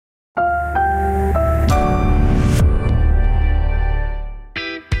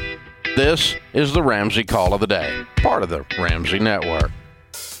This is the Ramsey Call of the Day, part of the Ramsey Network.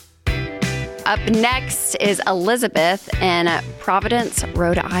 Up next is Elizabeth in Providence,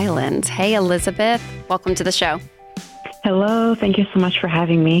 Rhode Island. Hey, Elizabeth. Welcome to the show. Hello. Thank you so much for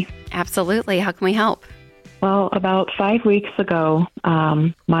having me. Absolutely. How can we help? Well, about 5 weeks ago,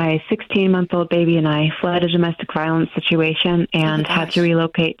 my 16-month-old baby and I fled a domestic violence situation and had to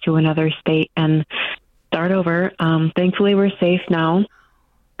relocate to another state and start over. Thankfully, we're safe now,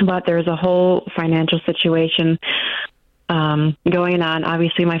 but there's a whole financial situation going on.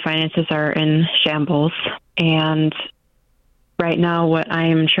 Obviously, my finances are in shambles, and right now what I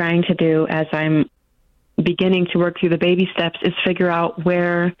am trying to do as I'm beginning to work through the baby steps is figure out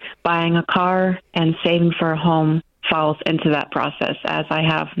where buying a car and saving for a home falls into that process, as I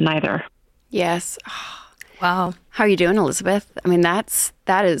have neither. Yes. Wow. How are you doing, Elizabeth? I mean, that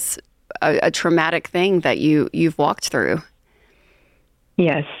is a traumatic thing that you've walked through.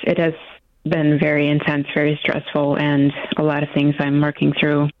 Yes, it has been very intense, very stressful, and a lot of things I'm working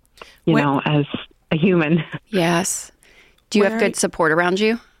through, you know, as a human. Yes. Do you have good support around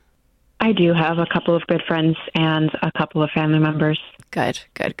you? I do have a couple of good friends and a couple of family members. Good.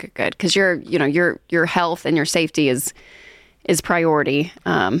 Because your health and your safety is priority.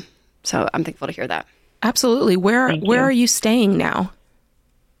 So I'm thankful to hear that. Absolutely. Where are you staying now?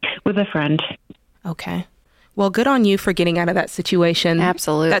 With a friend. Okay. Well, good on you for getting out of that situation.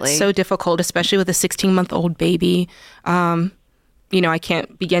 Absolutely. That's so difficult, especially with a 16-month-old baby. I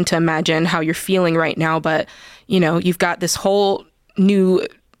can't begin to imagine how you're feeling right now, but, you've got this whole new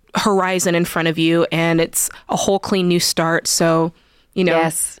horizon in front of you, and it's a whole clean new start. So,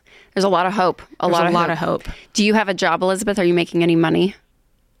 Yes. There's a lot of hope. A lot of hope. Do you have a job, Elizabeth? Are you making any money?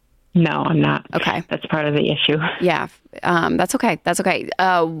 No, I'm not. Okay. That's part of the issue. Yeah. That's okay.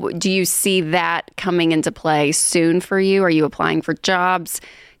 Do you see that coming into play soon for you? Are you applying for jobs?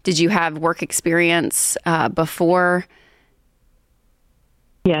 Did you have work experience before?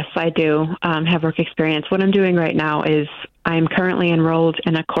 Yes, I do have work experience. What I'm doing right now is I'm currently enrolled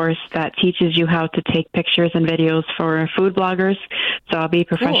in a course that teaches you how to take pictures and videos for food bloggers. So I'll be a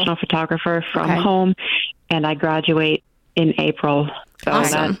professional photographer from home, and I graduate in April. So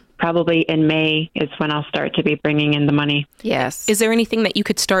awesome. that probably in May is when I'll start to be bringing in the money. Yes. Is there anything that you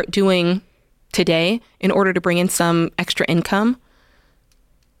could start doing today in order to bring in some extra income?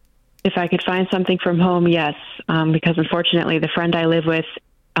 If I could find something from home, yes, because unfortunately the friend I live with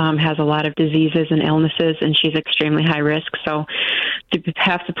has a lot of diseases and illnesses, and she's extremely high risk. So to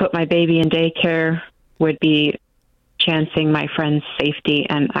have to put my baby in daycare would be chancing my friend's safety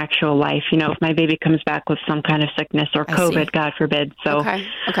and actual life. If my baby comes back with some kind of sickness or COVID, God forbid. So okay.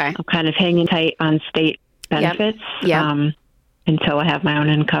 I'm kind of hanging tight on state benefits until I have my own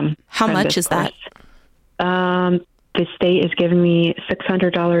income. How much is that? The state is giving me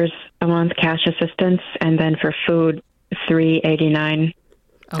 $600 a month cash assistance, and then for food, $389.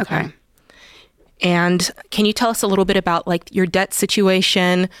 Okay. And can you tell us a little bit about your debt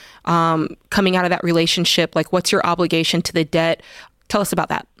situation, coming out of that relationship? What's your obligation to the debt? Tell us about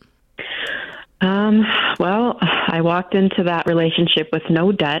that. Well, I walked into that relationship with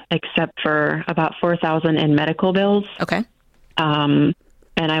no debt except for about $4,000 in medical bills. Okay. And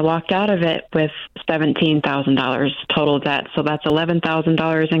I walked out of it with $17,000 total debt. So that's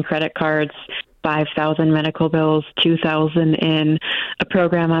 $11,000 in credit cards, $5,000 medical bills, $2,000 in a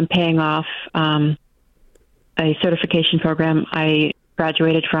program I'm paying off, a certification program I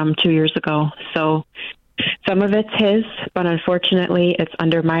graduated from 2 years ago. So some of it's his, but unfortunately it's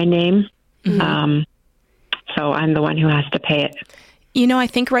under my name. Mm-hmm. So I'm the one who has to pay it. I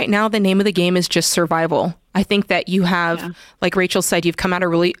think right now the name of the game is just survival. I think that you have, like Rachel said, you've come out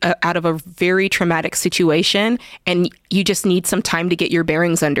of a very traumatic situation, and you just need some time to get your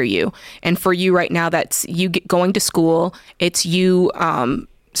bearings under you. And for you right now, that's you going to school. It's you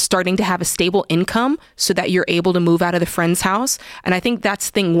starting to have a stable income so that you're able to move out of the friend's house. And I think that's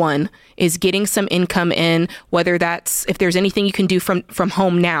thing one, is getting some income in, whether that's, if there's anything you can do from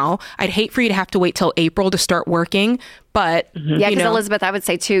home now. I'd hate for you to have to wait till April to start working. But, yeah, because Elizabeth, I would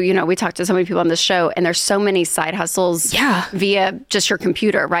say too, we talked to so many people on this show, and there's so many side hustles via just your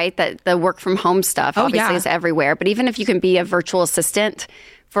computer, right? That the work from home stuff obviously is everywhere. But even if you can be a virtual assistant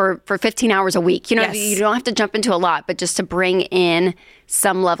for 15 hours a week, you don't have to jump into a lot, but just to bring in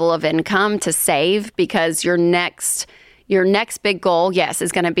some level of income to save, because your next big goal,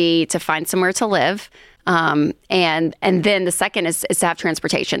 is going to be to find somewhere to live. And then the second is to have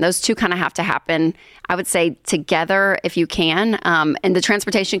transportation. Those two kind of have to happen, I would say, together if you can. And the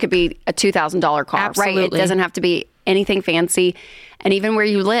transportation could be a $2,000 car, Absolutely. right? It doesn't have to be anything fancy. And even where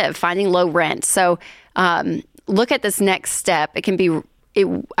you live, finding low rent. So look at this next step. It can be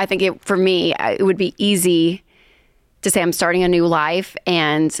I think for me, it would be easy to say I'm starting a new life,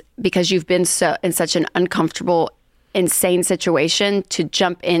 and because you've been in such an uncomfortable, insane situation, to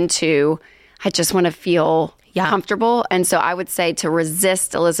jump into, I just want to feel comfortable. And so I would say to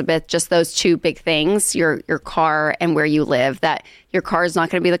resist, Elizabeth, just those two big things, your car and where you live, that your car is not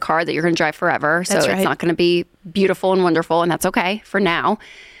going to be the car that you're going to drive forever. So it's not going to be beautiful and wonderful, and that's okay for now.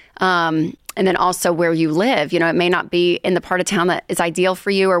 And then also where you live, it may not be in the part of town that is ideal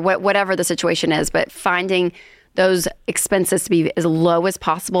for you, or whatever the situation is, but finding those expenses to be as low as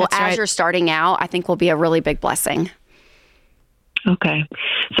possible as you're starting out, I think will be a really big blessing. Okay.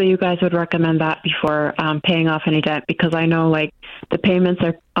 So you guys would recommend that before paying off any debt, because I know the payments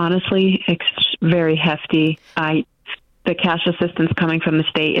are honestly very hefty. The cash assistance coming from the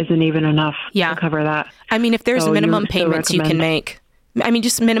state isn't even enough to cover that. I mean, if there's minimum payments you can make,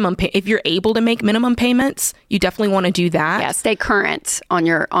 just minimum if you're able to make minimum payments, you definitely want to do that. Yeah, stay current on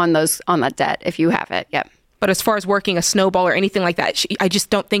that debt if you have it. Yep. But as far as working a snowball or anything like that, I just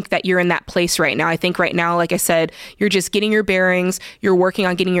don't think that you're in that place right now. I think right now, like I said, you're just getting your bearings. You're working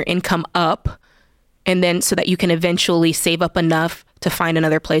on getting your income up, and then so that you can eventually save up enough to find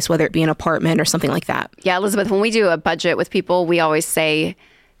another place, whether it be an apartment or something like that. Yeah, Elizabeth, when we do a budget with people, we always say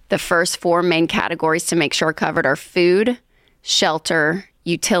the first 4 main categories to make sure covered are food, shelter,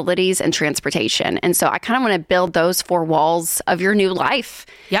 utilities, and transportation. And so I kind of want to build those 4 walls of your new life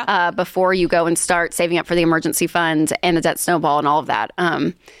before you go and start saving up for the emergency fund and the debt snowball and all of that.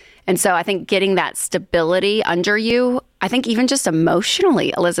 And so I think getting that stability under you, I think even just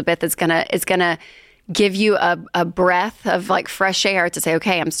emotionally, Elizabeth, is gonna give you a breath of fresh air to say,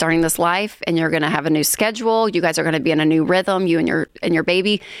 okay, I'm starting this life, and you're going to have a new schedule. You guys are going to be in a new rhythm, you and your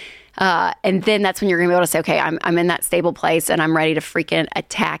baby. And then that's when you're going to be able to say, okay, I'm in that stable place, and I'm ready to freaking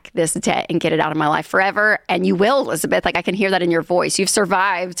attack this debt and get it out of my life forever. And you will, Elizabeth. I can hear that in your voice. You've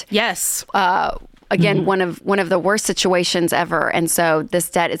survived. Yes. Again, one of the worst situations ever. And so this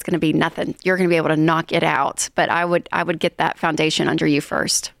debt is going to be nothing. You're going to be able to knock it out. But I would get that foundation under you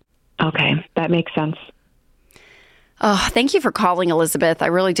first. Okay, that makes sense. Oh, thank you for calling, Elizabeth. I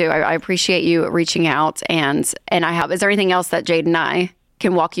really do. I appreciate you reaching out. And I have. Is there anything else that Jade and I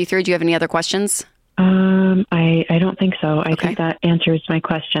can walk you through? Do you have any other questions? I don't think so. I think that answers my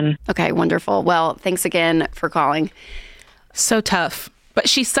question. Okay, wonderful. Well, thanks again for calling. So tough. But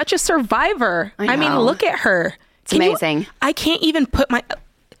she's such a survivor. I mean, look at her. It's amazing. I can't even put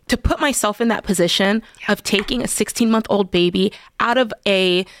myself in that position of taking a 16-month-old baby out of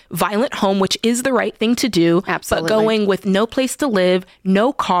a violent home, which is the right thing to do. Absolutely. But going with no place to live,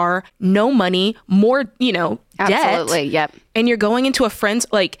 no car, no money, more, debt. Absolutely. Yep. And you're going into a friend's,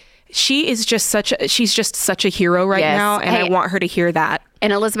 she's just such a hero right now. And I want her to hear that.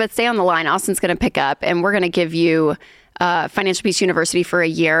 And Elizabeth, stay on the line. Austin's going to pick up, and we're going to give you Financial Peace University for a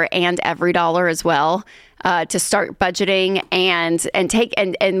year and EveryDollar as well. To start budgeting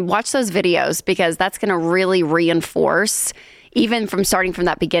and watch those videos, because that's going to really reinforce, even from starting from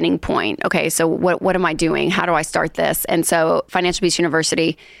that beginning point. Okay, so what am I doing? How do I start this? And so Financial Peace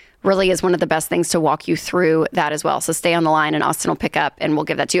University really is one of the best things to walk you through that as well. So stay on the line, and Austin will pick up, and we'll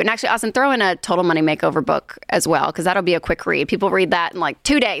give that to you. And actually, Austin, throw in a Total Money Makeover book as well, because that'll be a quick read. People read that in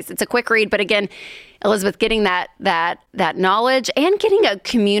 2 days. It's a quick read. But again, Elizabeth, getting that knowledge and getting a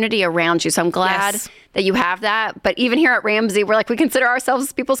community around you. So I'm glad that you have that. But even here at Ramsey, we're we consider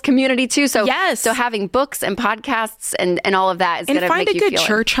ourselves people's community too. So so having books and podcasts and all of that is going to make you feel find a good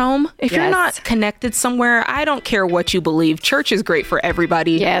church home. If you're not connected somewhere, I don't care what you believe. Church is great for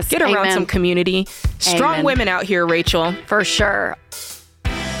everybody. Yes. Get around some community. Strong women out here, Rachel. For sure.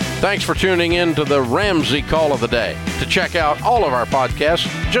 Thanks for tuning in to the Ramsey Call of the Day. To check out all of our podcasts,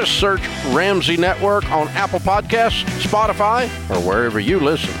 just search Ramsey Network on Apple Podcasts, Spotify, or wherever you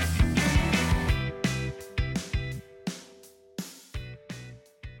listen.